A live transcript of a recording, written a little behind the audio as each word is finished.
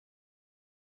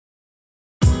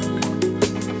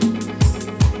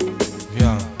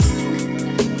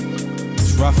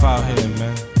here,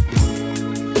 man.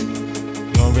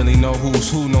 You don't really know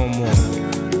who's who no more.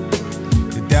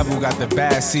 The devil got the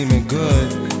bad seeming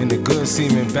good and the good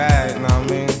seeming bad, know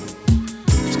what I mean?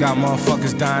 It's got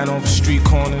motherfuckers dying over street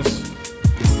corners.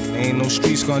 Ain't no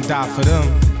streets gonna die for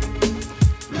them.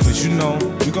 But you know,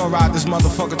 we gon' ride this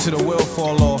motherfucker till the wheel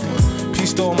fall off.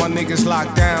 Peace to all my niggas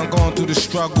locked down, going through the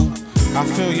struggle. I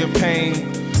feel your pain.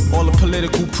 All the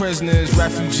political prisoners,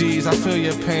 refugees, I feel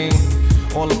your pain.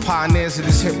 All the pioneers of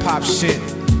this hip-hop shit.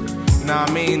 Nah,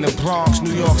 I mean, the Bronx,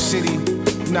 New York City.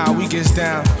 Nah, we gets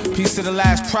down. Peace to the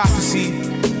last prophecy.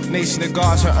 Nation that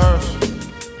guards her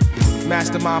earth.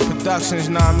 Mastermind Productions,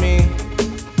 nah, I mean.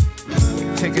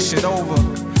 Taking shit over.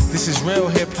 This is real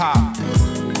hip-hop.